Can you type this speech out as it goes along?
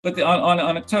But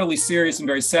on a totally serious and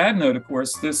very sad note, of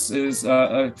course, this is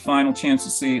a final chance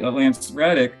to see Lance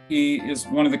Reddick. He is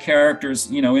one of the characters,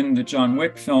 in the John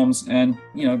Wick films, and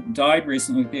died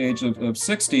recently at the age of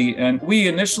 60. And we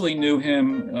initially knew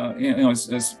him,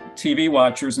 as TV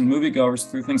watchers and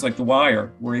moviegoers through things like The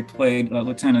Wire, where he played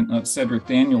Lieutenant Cedric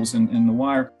Daniels in The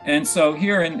Wire. And so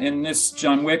here in this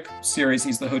John Wick series,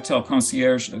 he's the hotel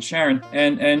concierge, Sharon.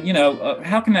 And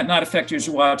how can that not affect you as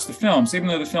you watch the films? Even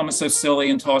though the film is so silly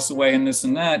and toss away and this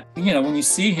and that, when you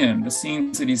see him, the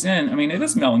scenes that he's in, it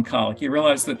is melancholic. You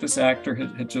realize that this actor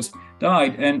had just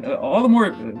died. And all the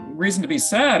more reason to be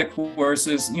sad, of course,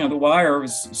 is, The Wire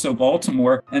was so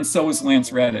Baltimore, and so was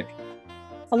Lance Reddick.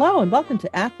 Hello, and welcome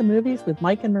to At the Movies with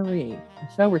Mike and Marie, a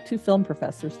show where two film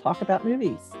professors talk about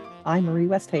movies. I'm Marie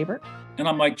Westhaver. And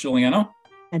I'm Mike Giuliano.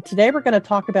 And today we're going to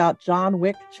talk about John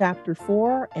Wick Chapter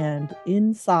 4 and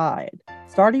Inside,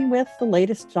 starting with the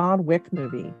latest John Wick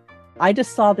movie. I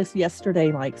just saw this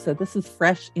yesterday, Mike, so this is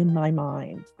fresh in my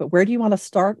mind. But where do you want to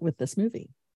start with this movie?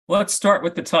 Well, let's start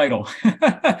with the title.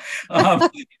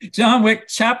 John Wick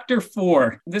Chapter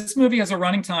 4. This movie has a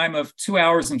running time of 2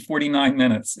 hours and 49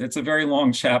 minutes. It's a very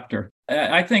long chapter.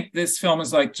 I think this film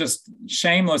is just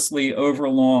shamelessly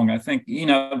overlong. I think,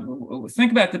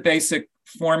 think about the basic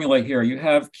formula here. You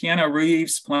have Keanu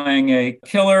Reeves playing a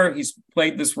killer. He's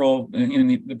played this role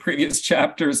in the previous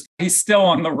chapters. He's still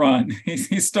on the run.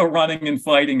 He's still running and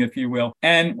fighting, if you will.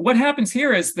 And what happens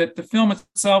here is that the film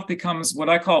itself becomes what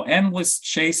I call endless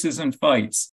chases and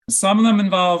fights. Some of them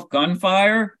involve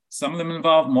gunfire. Some of them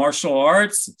involve martial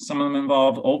arts. Some of them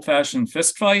involve old-fashioned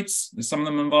fistfights. Some of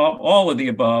them involve all of the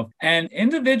above. And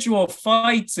individual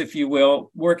fights, if you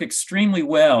will, work extremely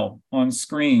well on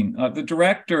screen. The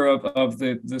director of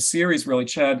the series, really,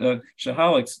 Chad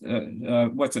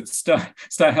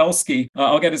Stahelski.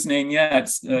 I'll get his name yet.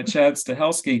 Chad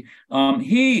Stahelski.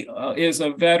 He is a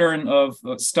veteran of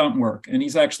stunt work, and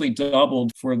he's actually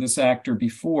doubled for this actor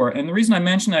before. And the reason I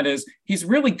mention that is he's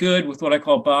really good with what I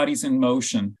call bodies in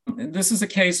motion. This is a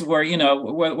case of where,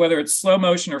 whether it's slow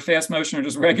motion or fast motion or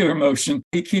just regular motion,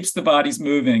 he keeps the bodies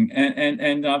moving.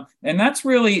 And that's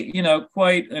really,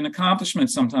 quite an accomplishment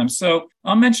sometimes. So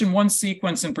I'll mention one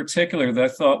sequence in particular that I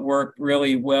thought worked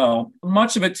really well.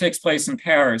 Much of it takes place in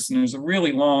Paris, and there's a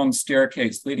really long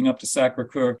staircase leading up to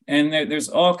Sacré-Cœur. And there's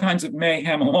all kinds of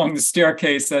mayhem along the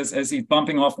staircase as he's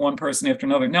bumping off one person after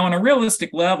another. Now, on a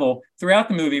realistic level, throughout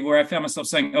the movie, where I found myself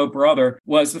saying, oh, brother,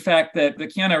 was the fact that the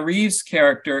Keanu Reeves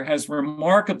character has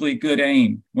remarkably good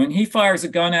aim. When he fires a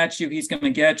gun at you, he's going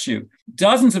to get you.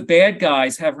 Dozens of bad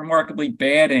guys have remarkably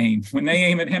bad aim. When they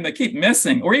aim at him, they keep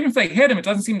missing. Or even if they hit him, it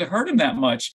doesn't seem to hurt him that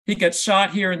much. He gets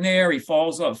shot here and there. He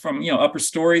falls up from upper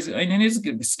stories, and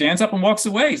he stands up and walks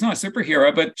away. He's not a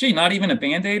superhero, but not even a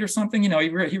Band-Aid or something.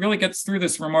 He really gets through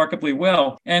this remarkably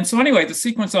well. And so anyway, the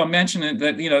sequence I'll mention is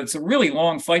that it's a really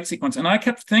long fight sequence. And I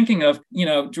kept thinking of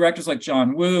directors like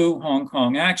John Woo, Hong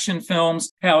Kong action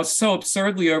films, how it's so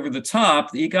absurdly over the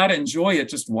top that you got to enjoy it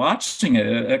just watching it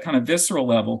at a kind of visceral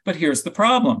level. But here's the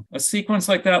problem. A sequence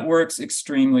like that works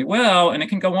extremely well, and it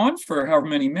can go on for however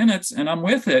many minutes, and I'm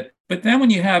with it. But then when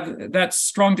you have that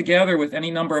strung together with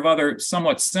any number of other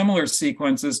somewhat similar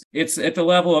sequences, it's at the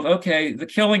level of, okay, the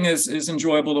killing is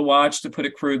enjoyable to watch, to put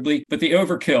it crudely, but the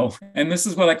overkill, and this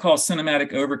is what I call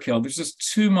cinematic overkill. There's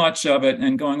just too much of it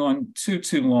and going on too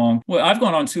long. Well, I've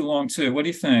gone on too long too. What do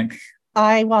you think?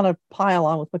 I want to pile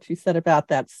on with what you said about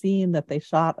that scene that they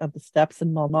shot of the steps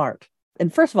in Montmartre.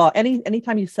 And first of all,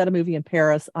 anytime you set a movie in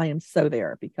Paris, I am so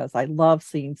there because I love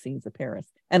seeing scenes of Paris.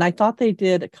 And I thought they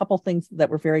did a couple things that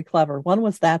were very clever. One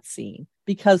was that scene,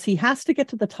 because he has to get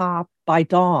to the top by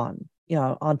dawn,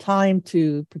 on time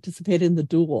to participate in the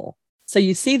duel. So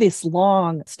you see this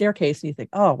long staircase and you think,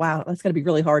 oh, wow, that's going to be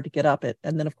really hard to get up it.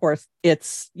 And then, of course,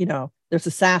 it's, there's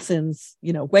assassins,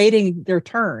 waiting their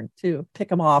turn to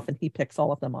pick him off, and he picks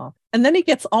all of them off. And then he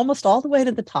gets almost all the way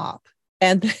to the top,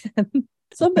 and then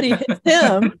somebody hits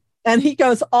him and he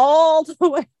goes all the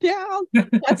way down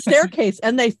that staircase,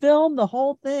 and they film the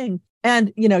whole thing.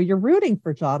 And, you're rooting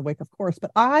for John Wick, of course,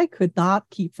 but I could not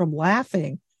keep from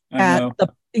laughing at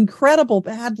the incredible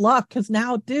bad luck, because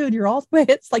now, dude, you're all the way,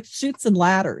 it's like Chutes and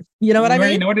Ladders. You know what I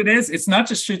mean? You know what it is? It's not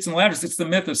just Chutes and Ladders. It's the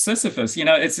myth of Sisyphus.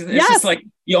 It's just like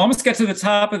you almost get to the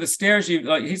top of the stairs.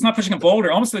 He's not pushing a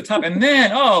boulder, almost to the top. And then,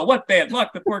 oh, what bad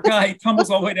luck. The poor guy, he tumbles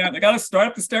all the way down. They got to start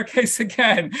up the staircase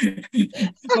again.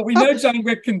 But we know John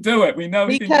Wick can do it. We know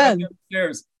he can get up the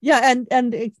stairs. Yeah.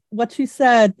 And what you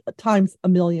said times a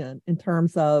million in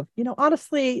terms of,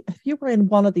 honestly, if you were in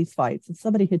one of these fights and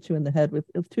somebody hit you in the head with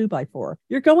a 2x4,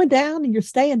 you're going down and you're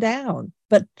staying down.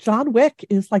 But John Wick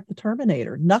is like the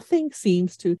Terminator. Nothing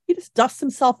seems to, he just dusts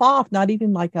himself off, not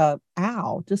even like a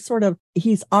ow, just sort of,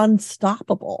 he's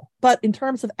unstoppable. But in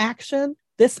terms of action,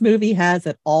 this movie has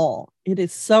it all. It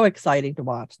is so exciting to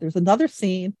watch. There's another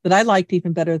scene that I liked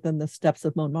even better than the Steps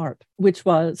of Montmartre, which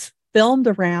was filmed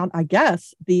around, I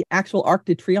guess, the actual Arc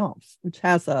de Triomphe, which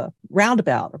has a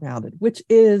roundabout around it, which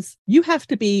is, you have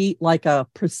to be like a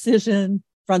precision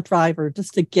front driver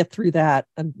just to get through that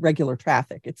in regular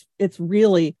traffic. It's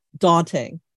really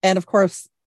daunting. And of course,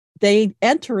 they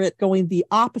enter it going the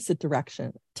opposite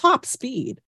direction, top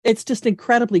speed. It's just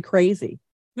incredibly crazy.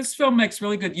 This film makes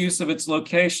really good use of its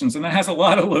locations, and it has a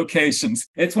lot of locations.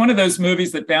 It's one of those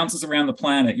movies that bounces around the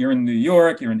planet. You're in New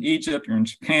York, you're in Egypt, you're in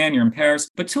Japan, you're in Paris.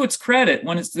 But to its credit,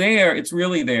 when it's there, it's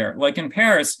really there. Like in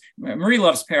Paris, Marie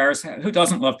loves Paris. Who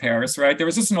doesn't love Paris, right? There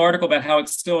was just an article about how it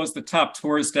still is the top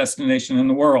tourist destination in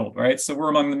the world, right? So we're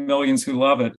among the millions who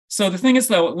love it. So the thing is,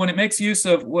 though, when it makes use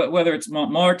of whether it's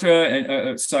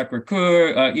Montmartre,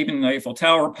 Sacré-Cœur, even the Eiffel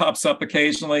Tower pops up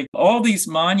occasionally, all these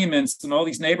monuments and all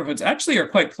these neighborhoods actually are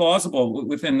quite plausible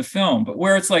within the film. But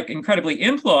where it's like incredibly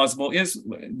implausible is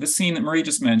the scene that Marie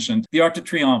just mentioned, the Arc de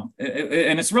Triomphe.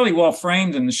 And it's really well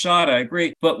framed in the shot, I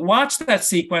agree. But watch that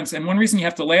sequence. And one reason you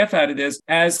have to laugh at it is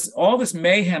as all this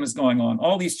mayhem is going on,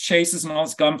 all these chases and all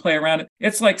this gunplay around it,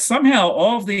 it's like somehow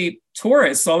all of the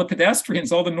tourists, all the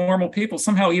pedestrians, all the normal people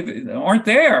somehow either aren't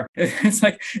there. It's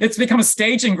like it's become a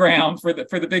staging ground for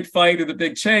the big fight or the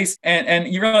big chase.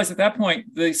 And you realize at that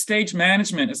point, the stage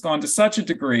management has gone to such a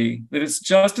degree that it's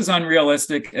just as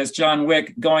unrealistic as John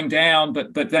Wick going down,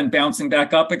 but then bouncing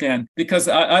back up again. Because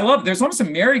I love, there's almost a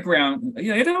merry-go-round,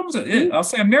 I'll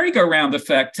say a merry-go-round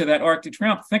effect to that Arc de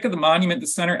Triomphe. Think of the monument in the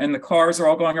center and the cars are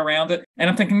all going around it. And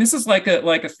I'm thinking this is like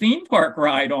a theme park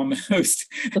ride almost.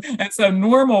 And so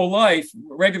normal life,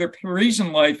 regular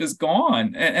Parisian life is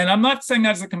gone. And I'm not saying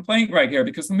that as a complaint right here,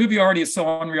 because the movie already is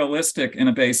so unrealistic in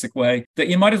a basic way that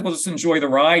you might as well just enjoy the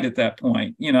ride at that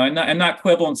point, and not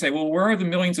quibble and say, well, where are the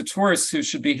millions of tourists who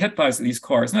should be hit by these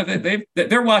cars? No,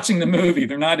 they're watching the movie.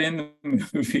 They're not in the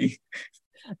movie.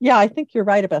 Yeah, I think you're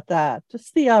right about that.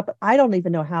 Just I don't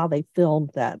even know how they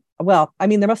filmed that. Well, I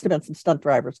mean, there must have been some stunt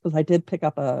drivers, because I did pick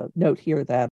up a note here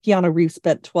that Keanu Reeves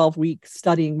spent 12 weeks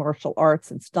studying martial arts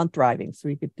and stunt driving so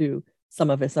he could do some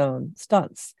of his own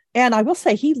stunts. And I will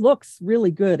say he looks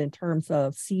really good in terms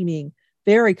of seeming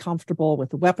very comfortable with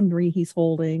the weaponry he's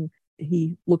holding.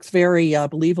 He looks very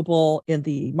believable in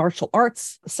the martial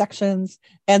arts sections.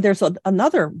 And there's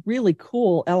another really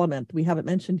cool element we haven't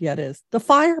mentioned yet is the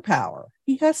firepower.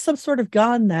 He has some sort of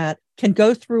gun that can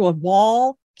go through a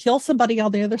wall, kill somebody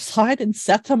on the other side and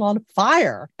set them on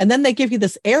fire. And then they give you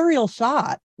this aerial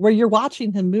shot where you're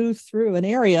watching him move through an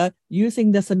area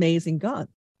using this amazing gun.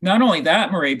 Not only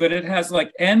that, Marie, but it has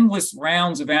like endless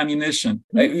rounds of ammunition.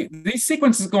 These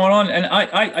sequences going on, and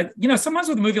I sometimes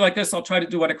with a movie like this, I'll try to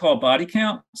do what I call a body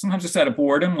count. Sometimes just out of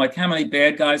boredom, like how many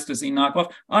bad guys does he knock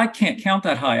off? I can't count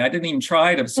that high. I didn't even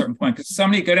try it at a certain point because so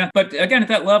many go down. But again, at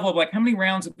that level of like how many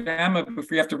rounds of ammo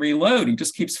before you have to reload, he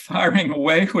just keeps firing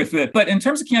away with it. But in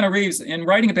terms of Keanu Reeves, in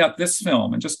writing about this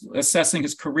film and just assessing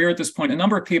his career at this point, a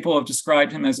number of people have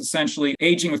described him as essentially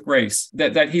aging with grace.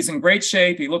 That he's in great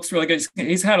shape. He looks really good.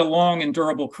 He's had a long and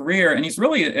durable career, and he's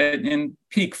really in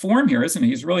peak form here, isn't he?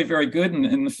 He's really very good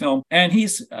in the film, and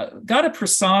he's got a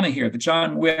persona here, the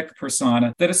John Wick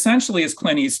persona, that essentially is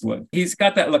Clint Eastwood. He's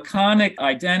got that laconic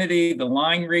identity, the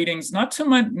line readings, not too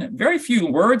much, very few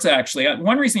words actually.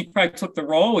 One reason he probably took the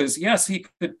role is, yes, he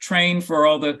could train for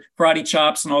all the karate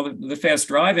chops and all the fast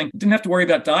driving, didn't have to worry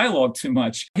about dialogue too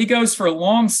much. He goes for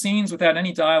long scenes without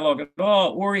any dialogue at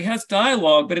all, or he has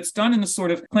dialogue, but it's done in the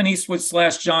sort of Clint Eastwood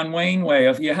 / John Wayne way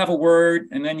of you have a word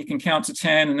and then you can count to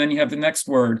 10 and then you have the next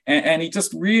word. And he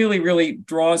just really, really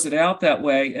draws it out that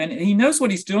way. And he knows what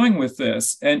he's doing with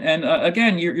this. And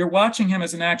again, you're watching him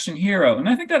as an action hero. And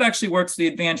I think that actually works to the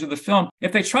advantage of the film.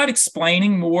 If they tried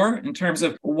explaining more in terms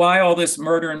of why all this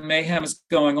murder and mayhem is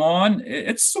going on,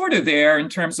 it's sort of there in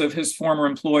terms of his former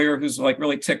employer who's like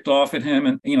really ticked off at him.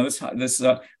 And, this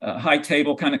high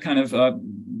table kind of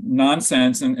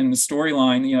nonsense in the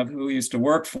storyline, who he used to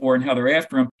work for and how they're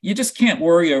after him. You just can't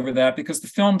worry over that because the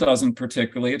film doesn't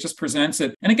particularly. It just presents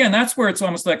it. And again, that's where it's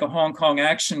almost like a Hong Kong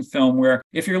action film where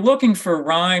if you're looking for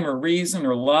rhyme or reason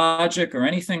or logic or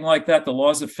anything like that, the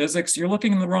laws of physics, you're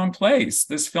looking in the wrong place.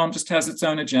 This film just has its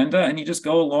own agenda and you just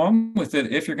go along with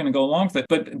it if you're going to go along with it.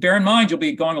 But bear in mind, you'll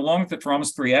be going along with it for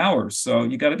almost 3 hours. So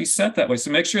you got to be set that way.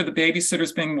 So make sure the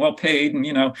babysitter's being well paid and,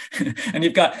 and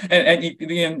you've got,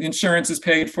 the insurance is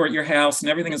paid for at your house and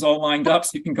everything is all lined up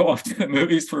so you can go off to the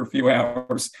movies for a few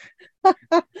hours.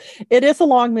 It is a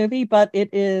long movie, but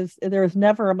there is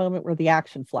never a moment where the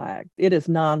action flag. It is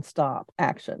nonstop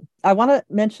action. I want to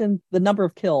mention the number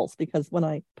of kills because when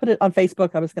I put it on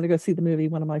Facebook, I was going to go see the movie.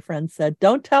 One of my friends said,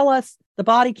 "Don't tell us the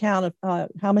body count of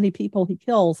how many people he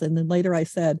kills." And then later I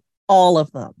said, all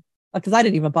of them, because I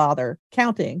didn't even bother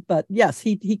counting. But yes,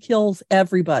 he kills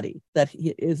everybody that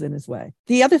he is in his way.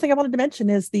 The other thing I wanted to mention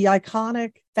is the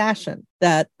iconic fashion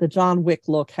that the John Wick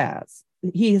look has.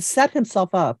 He has set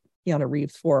himself up, Keanu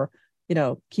Reeves for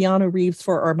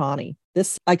Armani.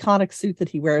 This iconic suit that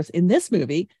he wears in this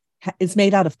movie is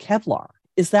made out of Kevlar.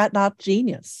 Is that not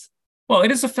genius? Well,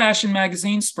 it is a fashion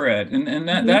magazine spread, and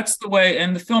that's the way,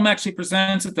 and the film actually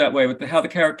presents it that way with how the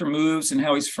character moves and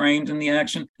how he's framed in the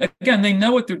action. Again, they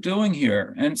know what they're doing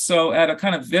here. And so at a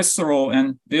kind of visceral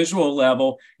and visual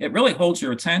level, it really holds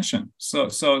your attention. So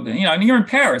and you're in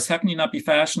Paris. How can you not be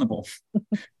fashionable?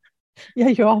 Yeah,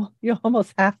 you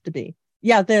almost have to be.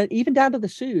 Yeah, even down to the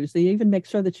shoes. They even make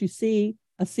sure that you see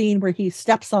a scene where he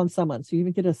steps on someone, so you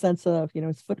even get a sense of,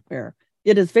 his footwear.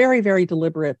 It is very, very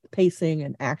deliberate pacing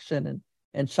and action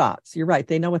and shots. You're right.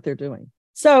 They know what they're doing.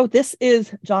 So this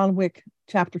is John Wick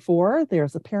Chapter 4.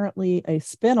 There's apparently a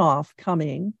spinoff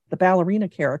coming, the ballerina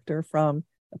character from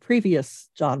a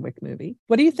previous John Wick movie.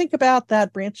 What do you think about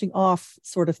that branching off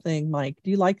sort of thing, Mike?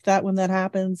 Do you like that when that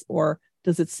happens, or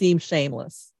does it seem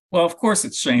shameless? Well, of course,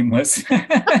 it's shameless.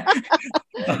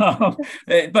 But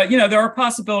there are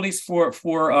possibilities for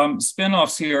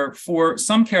spin-offs here for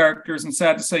some characters, and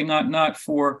sad to say, not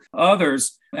for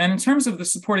others. And in terms of the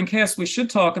supporting cast, we should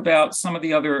talk about some of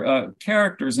the other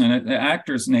characters in it, the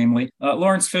actors, namely.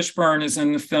 Lawrence Fishburne is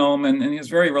in the film, and he's a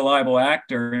very reliable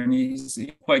actor, and he's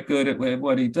quite good at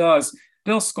what he does.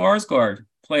 Bill Skarsgård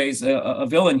plays a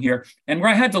villain here. And where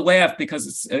I had to laugh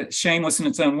because it's shameless in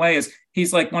its own way is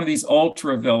he's like one of these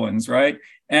ultra villains, right?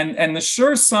 And the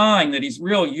sure sign that he's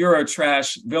real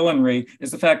Eurotrash villainry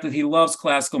is the fact that he loves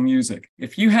classical music.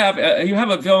 If you have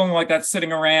a villain like that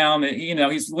sitting around,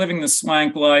 he's living the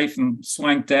swank life and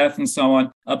swank death and so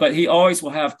on, but he always will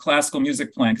have classical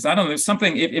music playing. Because I don't know, there's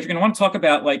something, if you're going to want to talk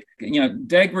about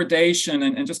degradation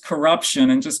and just corruption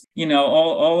and just,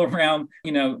 all around,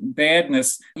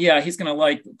 badness, yeah, he's going to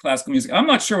like classical music. I'm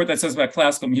not sure what that says about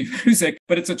classical music,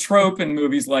 but it's a trope in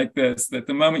movies like this, that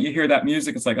the moment you hear that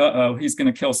music, it's like, uh-oh, he's going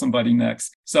to kill somebody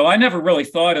next. So I never really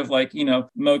thought of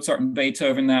Mozart and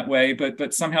Beethoven that way,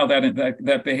 but somehow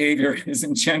that behavior is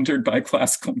engendered by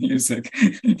classical music.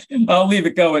 I'll leave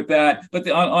it go at that. But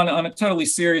on a totally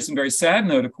serious and very sad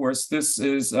note, of course, this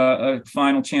is a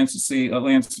final chance to see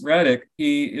Lance Reddick.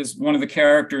 He is one of the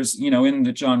characters, in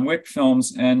the John Wick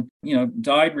films, and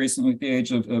died recently at the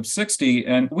age of 60.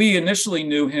 And we initially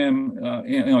knew him,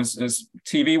 as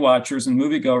TV watchers and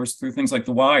moviegoers through things like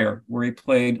The Wire, where he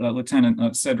played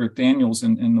Lieutenant Cedric Daniels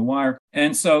in The Wire.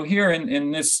 And so here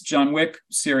in this John Wick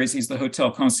series, he's the hotel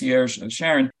concierge,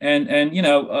 Sharon. And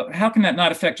how can that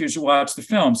not affect you as you watch the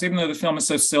films? Even though the film is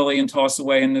so silly and toss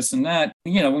away and this and that,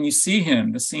 when you see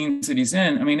him, the scenes that he's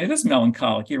in, I mean, it is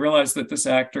melancholic. You realize that this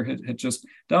actor had just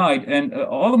died. And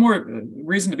all the more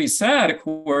reason to be sad, of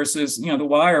course, is, The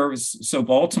Wire was so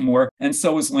Baltimore, and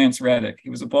so was Lance Reddick. He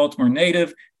was a Baltimore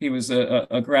native. He was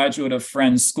a graduate of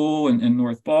Friends School in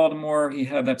North Baltimore. He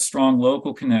had that strong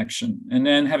local connection. And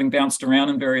then, having bounced around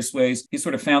in various ways, he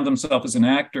sort of found himself as an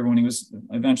actor when he was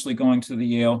eventually going to the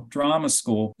Yale Drama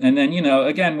School. And then,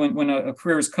 again, when a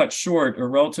career is cut short or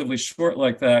relatively short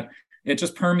like that, it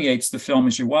just permeates the film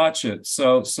as you watch it.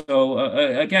 So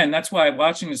again, that's why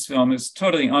watching this film is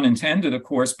totally unintended, of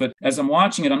course, but as I'm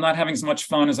watching it, I'm not having as much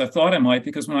fun as I thought I might,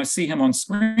 because when I see him on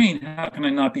screen, how can I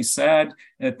not be sad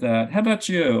at that? How about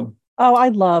you? Oh, I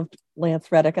loved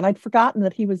Lance Reddick, and I'd forgotten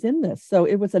that he was in this. So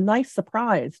it was a nice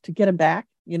surprise to get him back,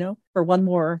 for one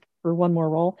more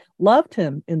role. Loved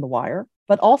him in The Wire,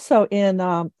 but also in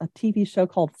a TV show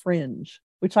called Fringe,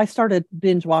 which I started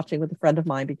binge watching with a friend of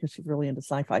mine because she's really into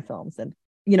sci-fi films. And,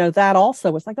 that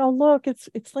also was like, oh, look,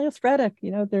 it's Lance Reddick.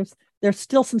 There's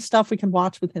still some stuff we can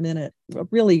watch with him in it. A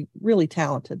really, really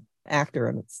talented actor,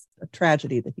 and it's a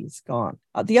tragedy that he's gone.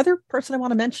 The other person I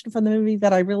want to mention from the movie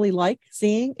that I really like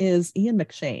seeing is Ian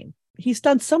McShane. He's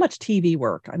done so much TV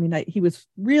work. I mean, he was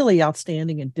really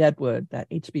outstanding in Deadwood, that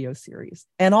HBO series.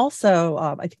 And also,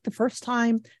 I think the first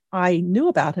time I knew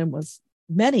about him was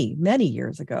many, many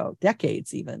years ago,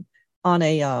 decades even, on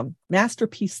a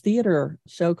Masterpiece Theater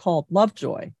show called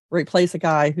Lovejoy, where he plays a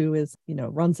guy who is,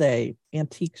 runs a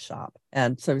antique shop.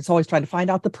 And so he's always trying to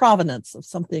find out the provenance of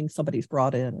something somebody's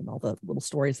brought in and all the little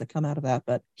stories that come out of that.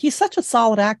 But he's such a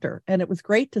solid actor. And it was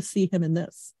great to see him in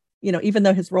this. Even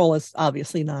though his role is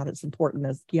obviously not as important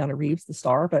as Keanu Reeves, the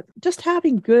star, but just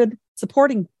having good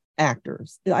supporting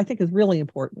actors, I think is really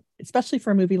important, especially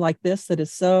for a movie like this that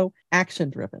is so action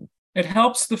driven. It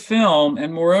helps the film.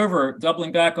 And moreover,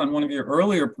 doubling back on one of your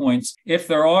earlier points, if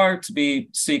there are to be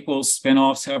sequels,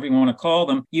 spin-offs, however you want to call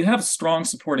them, you have a strong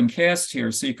supporting cast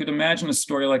here. So you could imagine a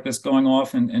story like this going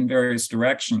off in various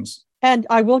directions. And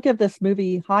I will give this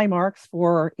movie high marks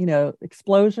for,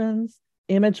 explosions,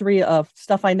 imagery of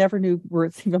stuff I never knew were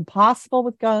it's even possible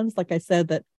with guns. Like I said,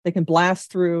 that they can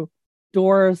blast through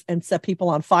doors and set people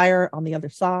on fire on the other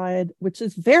side, which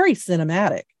is very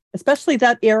cinematic, especially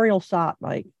that aerial shot,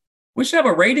 Mike. We should have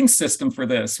a rating system for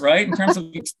this, right? In terms of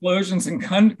explosions and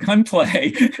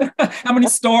gunplay. How many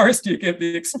stars do you give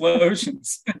the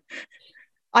explosions?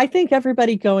 I think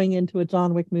everybody going into a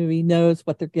John Wick movie knows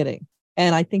what they're getting.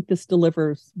 And I think this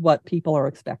delivers what people are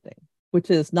expecting, which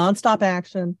is nonstop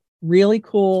action, really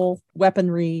cool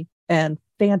weaponry, and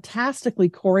fantastically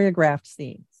choreographed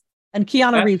scenes. And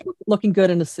Keanu Reeves looking good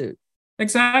in a suit.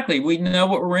 Exactly. We know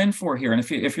what we're in for here. And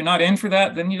if you're not in for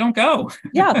that, then you don't go.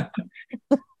 Yeah.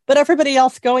 But everybody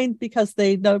else going because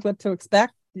they know what to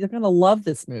expect, you're going to love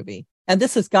this movie. And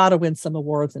this has got to win some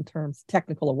awards in terms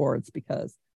technical awards,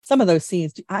 because some of those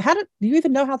scenes, do you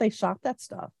even know how they shot that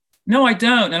stuff? No, I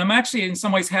don't. And I'm actually in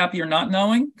some ways happier not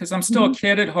knowing, because I'm still a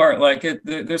kid at heart. Like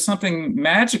there's something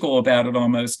magical about it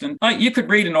almost. And you could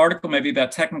read an article maybe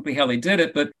about technically how they did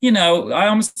it, but I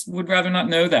almost would rather not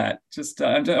know that. Just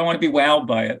I want to be wowed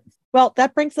by it. Well,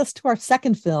 that brings us to our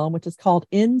second film, which is called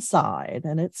Inside,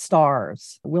 and it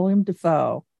stars Willem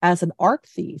Dafoe as an art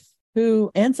thief who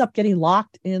ends up getting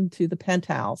locked into the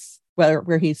penthouse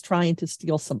where he's trying to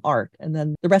steal some art. And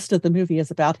then the rest of the movie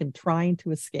is about him trying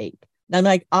to escape. And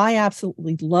I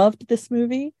absolutely loved this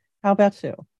movie. How about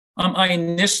you? I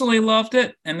initially loved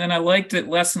it, and then I liked it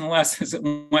less and less as it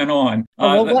went on.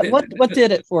 What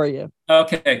did it for you?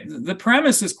 Okay, the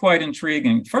premise is quite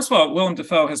intriguing. First of all, Willem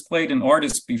Dafoe has played an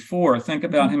artist before. Think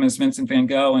about him as Vincent van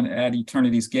Gogh and at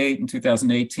Eternity's Gate in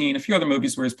 2018, a few other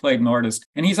movies where he's played an artist.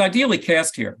 And he's ideally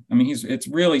cast here. I mean, it's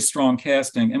really strong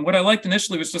casting. And what I liked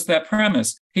initially was just that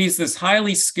premise. He's this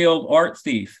highly skilled art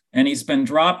thief, and he's been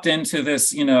dropped into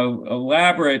this,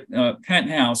 elaborate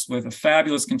penthouse with a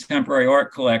fabulous contemporary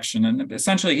art collection. And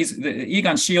essentially,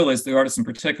 Egon Schiele is the artist in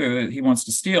particular that he wants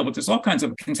to steal, but there's all kinds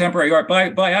of contemporary art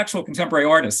by actual contemporary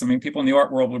artists. I mean, people in the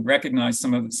art world would recognize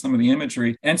some of the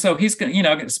imagery. And so he's,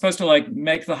 supposed to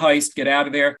make the heist, get out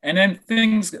of there, and then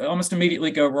things almost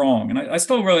immediately go wrong. And I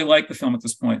still really like the film at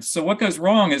this point. So what goes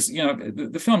wrong is,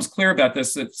 the film's clear about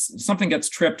this. It's something gets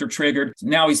tripped or triggered.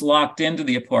 Now he's locked into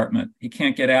the apartment. He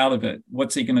can't get out of it.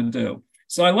 What's he going to do?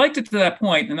 So I liked it to that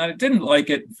point, and I didn't like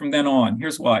it from then on.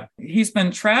 Here's why. He's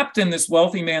been trapped in this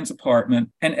wealthy man's apartment,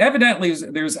 and evidently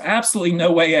there's absolutely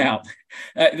no way out.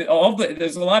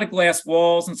 There's a lot of glass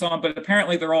walls and so on, but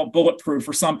apparently they're all bulletproof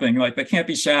or something, like they can't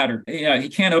be shattered. He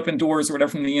can't open doors or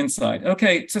whatever from the inside.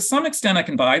 Okay, to some extent I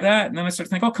can buy that. And then I start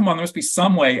to think, oh, come on, there must be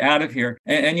some way out of here.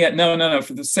 And yet, no,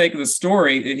 for the sake of the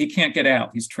story, he can't get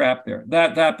out. He's trapped there.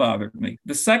 That bothered me.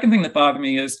 The second thing that bothered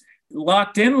me is,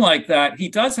 locked in like that, he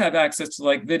does have access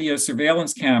to video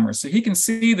surveillance cameras. So he can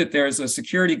see that there's a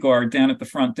security guard down at the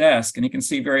front desk, and he can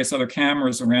see various other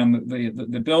cameras around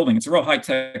the building. It's a real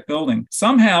high-tech building.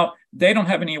 Somehow, they don't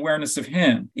have any awareness of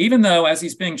him, even though as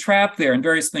he's being trapped there and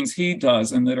various things he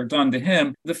does and that are done to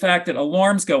him, the fact that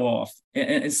alarms go off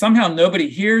and somehow nobody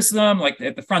hears them, like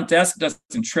at the front desk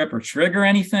doesn't trip or trigger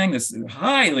anything. This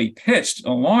highly pitched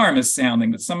alarm is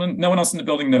sounding, but no one else in the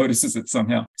building notices it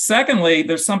somehow. Secondly,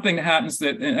 there's something that happens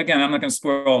that, again, I'm not going to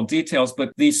spoil all details,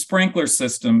 but the sprinkler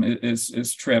system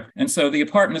is tripped. And so the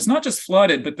apartment is not just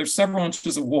flooded, but there's several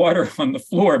inches of water on the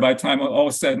floor by the time all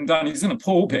is said and done. He's in a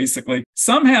pool, basically.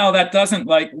 Somehow that doesn't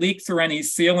leak through any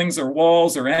ceilings or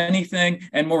walls or anything.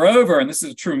 And moreover, and this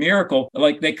is a true miracle,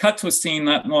 they cut to a scene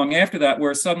not long after that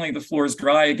where suddenly the floor is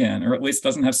dry again, or at least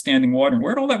doesn't have standing water.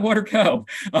 Where'd all that water go?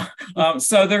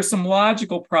 So there's some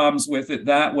logical problems with it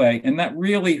that way. And that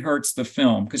really hurts the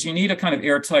film, because you need a kind of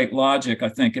airtight logic, I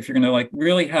think, if you're going to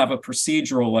really have a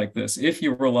procedural like this. If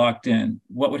you were locked in,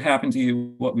 what would happen to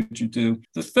you? What would you do?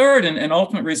 The third and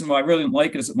ultimate reason why I really didn't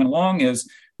like it as it went along is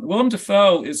Willem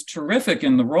Dafoe is terrific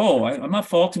in the role. I'm not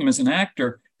faulting him as an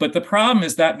actor, but the problem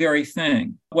is that very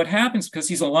thing. What happens, because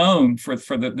he's alone for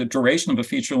the duration of a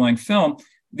feature-length film,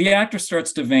 the actor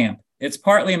starts to vamp. It's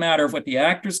partly a matter of what the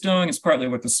actor's doing. It's partly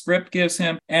what the script gives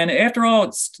him. And after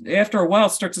a while,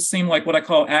 it starts to seem like what I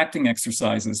call acting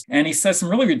exercises. And he says some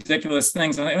really ridiculous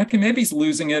things. And okay, maybe he's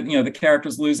losing it. The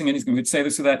character's losing it. He's going to say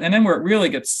this or that. And then where it really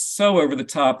gets so over the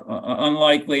top,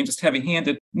 unlikely, and just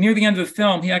heavy-handed, near the end of the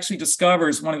film, he actually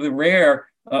discovers one of the rare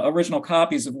original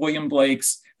copies of William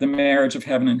Blake's The Marriage of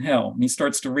Heaven and Hell. And he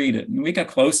starts to read it. And we got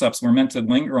close-ups. We're meant to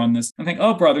linger on this. I think,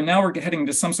 oh, brother, now we're heading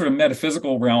to some sort of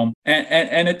metaphysical realm.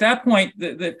 And at that point,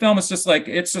 the film is just like,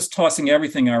 it's just tossing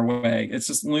everything our way. It's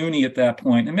just loony at that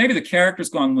point. And maybe the character's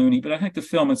gone loony, but I think the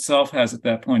film itself has at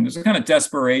that point. There's a kind of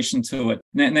desperation to it.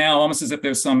 Now, almost as if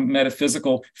there's some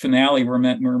metaphysical finale we're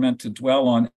meant to dwell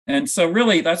on. And so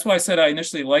really, that's why I said I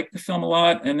initially liked the film a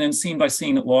lot. And then scene by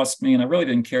scene, it lost me. And I really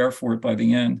didn't care for it by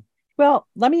the end. Well,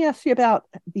 let me ask you about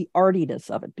the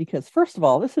artiness of it, because first of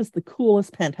all, this is the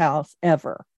coolest penthouse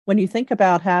ever. When you think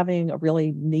about having a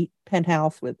really neat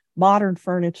penthouse with modern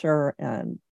furniture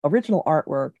and original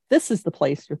artwork, this is the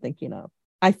place you're thinking of.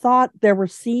 I thought there were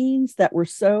scenes that were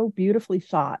so beautifully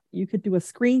shot. You could do a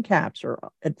screen capture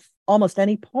at almost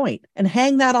any point and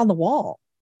hang that on the wall.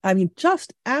 I mean,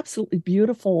 just absolutely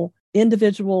beautiful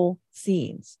individual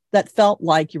scenes that felt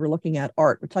like you were looking at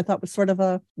art, which I thought was sort of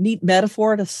a neat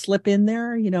metaphor to slip in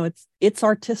there. You know, it's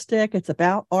artistic. It's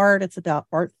about art. It's about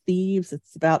art thieves.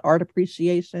 It's about art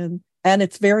appreciation. And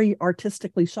it's very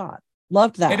artistically shot.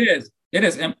 Loved that. It is. It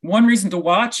is. And one reason to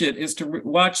watch it is to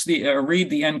read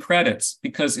the end credits,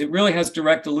 because it really has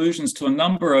direct allusions to a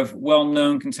number of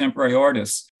well-known contemporary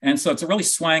artists. And so it's a really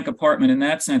swank apartment in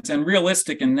that sense, and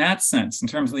realistic in that sense, in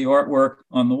terms of the artwork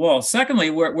on the wall. Secondly,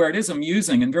 where it is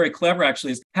amusing and very clever,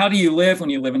 actually, is how do you live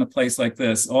when you live in a place like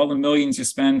this? All the millions you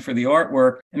spend for the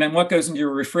artwork, and then what goes into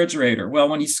your refrigerator? Well,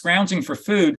 when he's scrounging for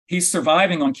food, he's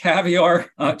surviving on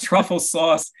caviar, truffle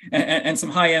sauce, and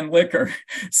some high-end liquor.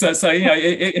 So you know,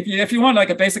 if you want like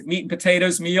a basic meat and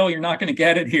potatoes meal, you're not going to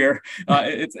get it here.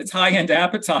 It's high-end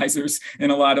appetizers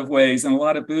in a lot of ways, and a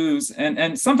lot of booze.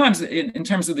 And sometimes in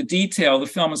terms of the detail, the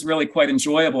film is really quite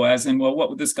enjoyable, as in, well, what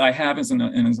would this guy have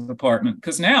in his apartment?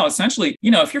 Because now, essentially, you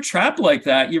know, if you're trapped like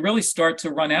that, you really start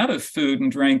to run out of food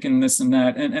and drink and this and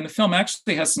that. And the film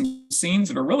actually has some scenes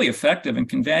that are really effective in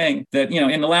conveying that, you know,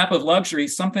 in the lap of luxury,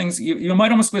 some things you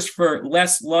might almost wish for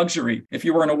less luxury. If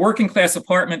you were in a working class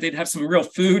apartment, they'd have some real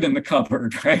food in the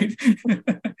cupboard, right?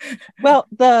 Well,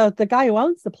 the guy who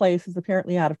owns the place is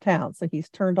apparently out of town, so he's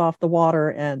turned off the water,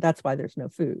 and that's why there's no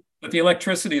food. But the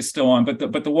electricity is still on, but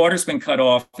the water's been cut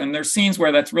off. And there's scenes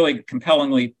where that's really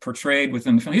compellingly portrayed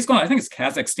within the film. He's going, I think it's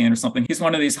Kazakhstan or something. He's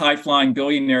one of these high-flying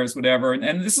billionaires, whatever.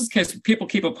 And this is because people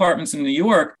keep apartments in New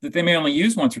York that they may only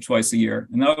use once or twice a year.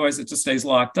 And otherwise it just stays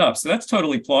locked up. So that's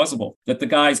totally plausible that the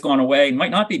guy's gone away and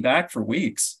might not be back for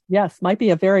weeks. Yes, might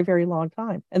be a very, very long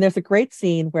time. And there's a great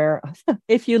scene where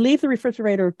if you leave the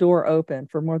refrigerator door open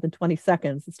for more than 20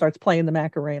 seconds, it starts playing the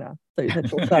Macarena.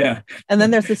 So yeah. And then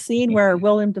there's a scene where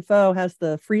Willem Dafoe has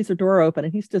the freezer door open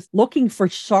and he's just looking for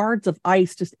shards of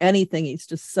ice, just anything. He's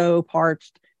just so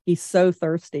parched. He's so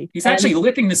thirsty. He's actually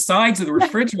licking the sides of the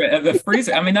refrigerator, of the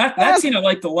freezer. I mean, that's, you know,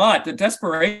 like the lot, the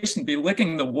desperation, be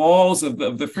licking the walls of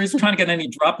the freezer, trying to get any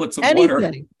droplets of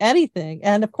water. Anything.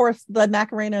 And of course, the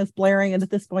Macarena is blaring. And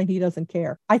at this point, he doesn't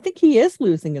care. I think he is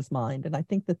losing his mind. And I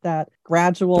think that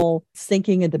gradual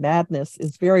sinking into madness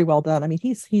is very well done. I mean,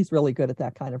 he's really good at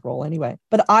that kind of role anyway.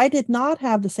 But I did not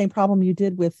have the same problem you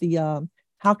did with the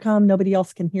how come nobody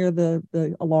else can hear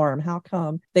the alarm? How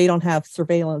come they don't have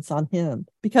surveillance on him?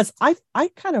 Because I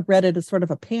kind of read it as sort of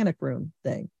a panic room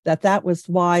thing, that was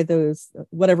why those,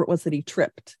 whatever it was that he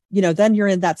tripped. You know, then you're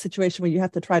in that situation where you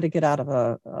have to try to get out of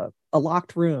a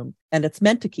locked room, and it's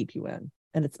meant to keep you in,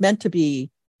 and it's meant to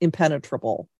be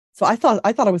impenetrable. So I thought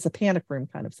it was a panic room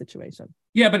kind of situation.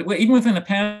 Yeah, but even within a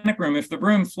panic room, if the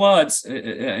room floods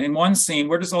in one scene,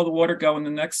 where does all the water go in the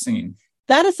next scene?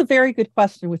 That is a very good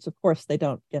question, which of course they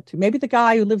don't get to. Maybe the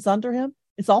guy who lives under him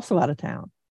is also out of town.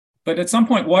 But at some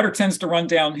point, water tends to run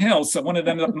downhill. So one of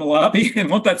them up in the lobby, and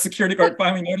won't that security guard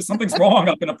finally notice something's wrong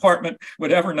up in apartment,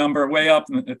 whatever number, way up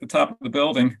at the top of the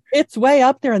building? It's way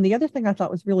up there. And the other thing I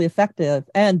thought was really effective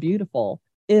and beautiful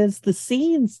is the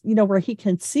scenes, you know, where he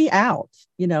can see out,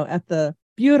 you know, at the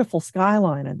beautiful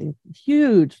skyline and the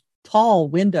huge, tall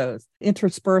windows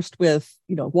interspersed with,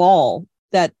 you know, wall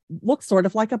that looks sort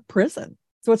of like a prison.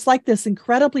 So it's like this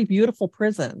incredibly beautiful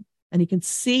prison, and he can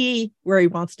see where he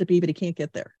wants to be, but he can't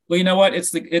get there. Well, you know what?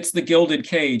 It's the gilded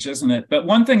cage, isn't it? But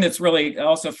one thing that's really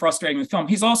also frustrating with film,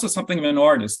 he's also something of an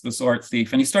artist, this art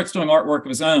thief, and he starts doing artwork of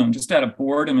his own, just out of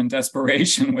boredom and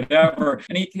desperation, whatever.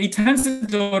 And he tends to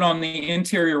do it on the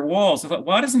interior walls. I thought,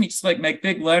 why doesn't he just like make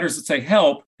big letters that say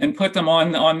 "help" and put them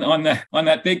on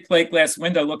that big plate glass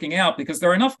window looking out? Because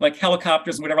there are enough like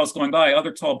helicopters and whatever else going by,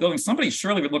 other tall buildings. Somebody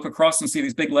surely would look across and see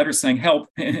these big letters saying "help"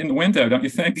 in the window, don't you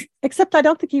think? Except I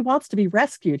don't think he wants to be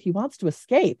rescued. He wants to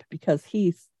escape because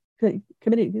he's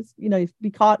committed, he's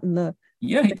be caught in the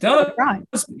Yeah, he does.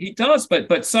 He does,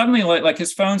 but suddenly, like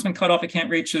his phone's been cut off. He can't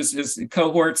reach his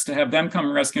cohorts to have them come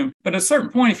and rescue him. But at a certain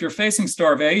point, if you're facing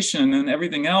starvation and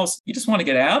everything else, you just want to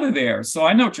get out of there. So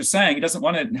I know what you're saying. He doesn't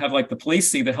want to have like the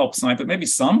police see the help sign, but maybe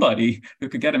somebody who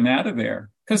could get him out of there.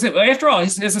 Because after all,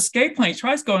 his escape plane, he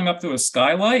tries going up through a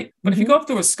skylight. But if you go up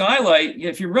through a skylight,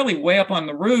 if you're really way up on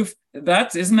the roof,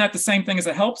 isn't that the same thing as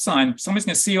a help sign? Somebody's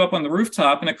going to see you up on the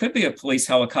rooftop, and it could be a police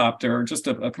helicopter or just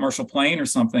a commercial plane or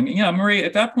something. Marie,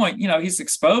 at that point, he's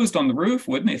exposed on the roof,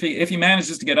 wouldn't he? If he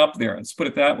manages to get up there, let's put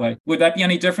it that way. Would that be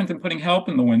any different than putting help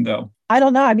in the window? I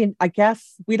don't know. I mean, I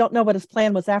guess we don't know what his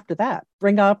plan was after that.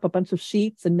 Bring up a bunch of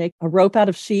sheets and make a rope out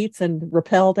of sheets and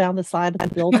rappel down the side of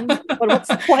the building. But what's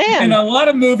the plan? In a lot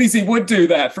of movies, he would do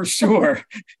that for sure.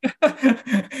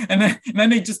 and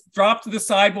then he'd just drop to the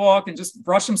sidewalk and just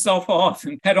brush himself off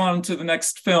and head on to the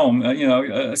next film,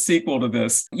 a sequel to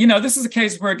this. This is a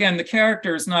case where, again, the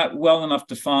character is not well enough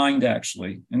defined,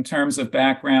 actually, in terms of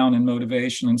background and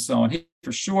motivation and so on.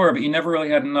 For sure, but you never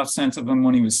really had enough sense of him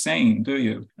when he was sane, do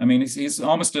you? I mean, he's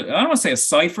almost, I don't want to say a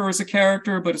cipher as a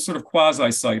character, but a sort of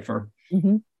quasi-cipher.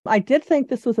 Mm-hmm. I did think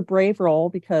this was a brave role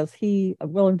because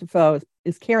Willem Dafoe,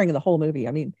 is carrying the whole movie.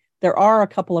 I mean, there are a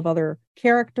couple of other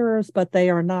characters, but they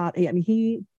are not,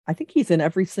 I think he's in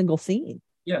every single scene.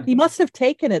 Yeah. He must have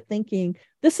taken it thinking,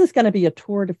 this is going to be a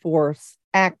tour de force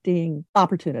acting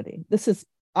opportunity. This is,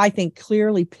 I think,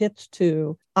 clearly pitched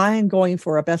to, I'm going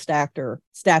for a best actor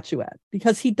statuette,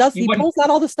 because he pulls out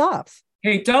all the stops.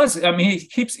 He does. I mean, he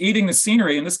keeps eating the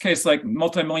scenery. In this case, like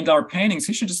multi-million-dollar paintings,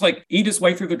 he should just like eat his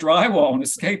way through the drywall and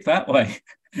escape that way.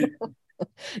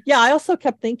 Yeah, I also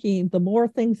kept thinking the more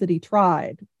things that he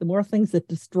tried, the more things that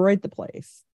destroyed the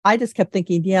place. I just kept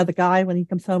thinking, yeah, the guy, when he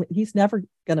comes home, he's never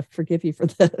going to forgive you for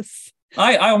this.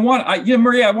 Maria,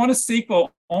 I want a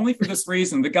sequel only for this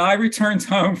reason. The guy returns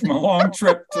home from a long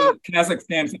trip to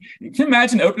Kazakhstan. Can you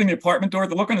imagine opening the apartment door?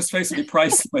 The look on his face would be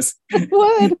priceless. It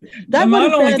would. That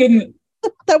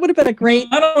would have been a great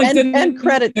end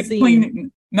credit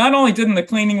scene. Not only didn't the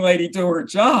cleaning lady do her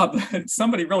job,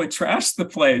 somebody really trashed the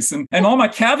place. And all my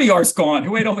caviar's gone.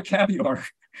 Who ate all the caviar?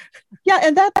 Yeah,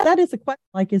 and that is a question.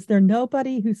 Like, is there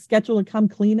nobody who's scheduled to come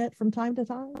clean it from time to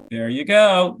time? There you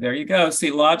go.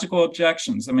 See, logical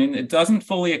objections. I mean, it doesn't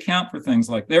fully account for things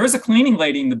like there is a cleaning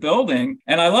lady in the building.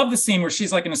 And I love the scene where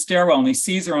she's like in a stairwell and he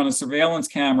sees her on a surveillance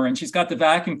camera and she's got the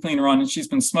vacuum cleaner on and she's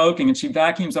been smoking and she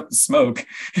vacuums up the smoke.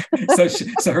 so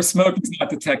her smoke is not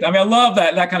detected. I mean, I love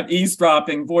that kind of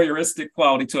eavesdropping, voyeuristic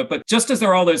quality to it. But just as there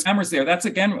are all those cameras there, that's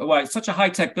again why it's such a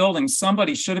high-tech building.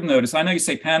 Somebody should have noticed. I know you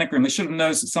say panic room. They should have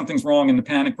noticed that something's wrong in the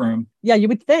panic room. Yeah, you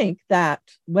would think that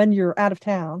when you're out of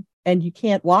town and you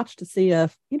can't watch to see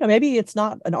if, maybe it's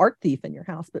not an art thief in your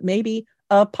house, but maybe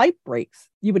a pipe breaks.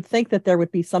 You would think that there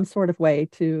would be some sort of way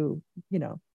to,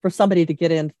 for somebody to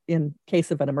get in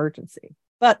case of an emergency.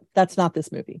 But that's not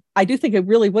this movie. I do think it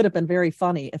really would have been very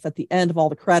funny if at the end of all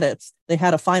the credits, they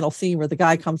had a final scene where the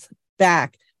guy comes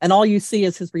back and all you see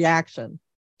is his reaction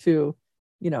to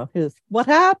his what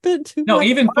happened to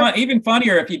even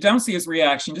funnier if you don't see his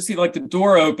reaction, just see like the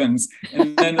door opens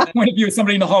and then the point of view of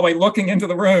somebody in the hallway looking into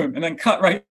the room and then cut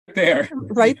right there.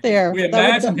 We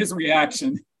imagine his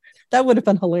reaction. That would have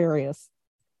been hilarious.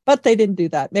 But they didn't do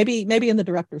that. Maybe in the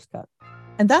director's cut.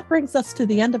 And that brings us to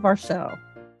the end of our show.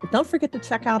 But don't forget to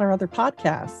check out our other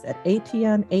podcasts at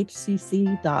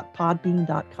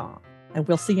atnhcc.podbean.com. And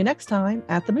we'll see you next time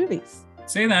at the movies.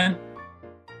 See you then.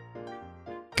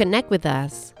 Connect with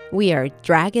us. We are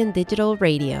Dragon Digital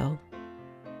Radio.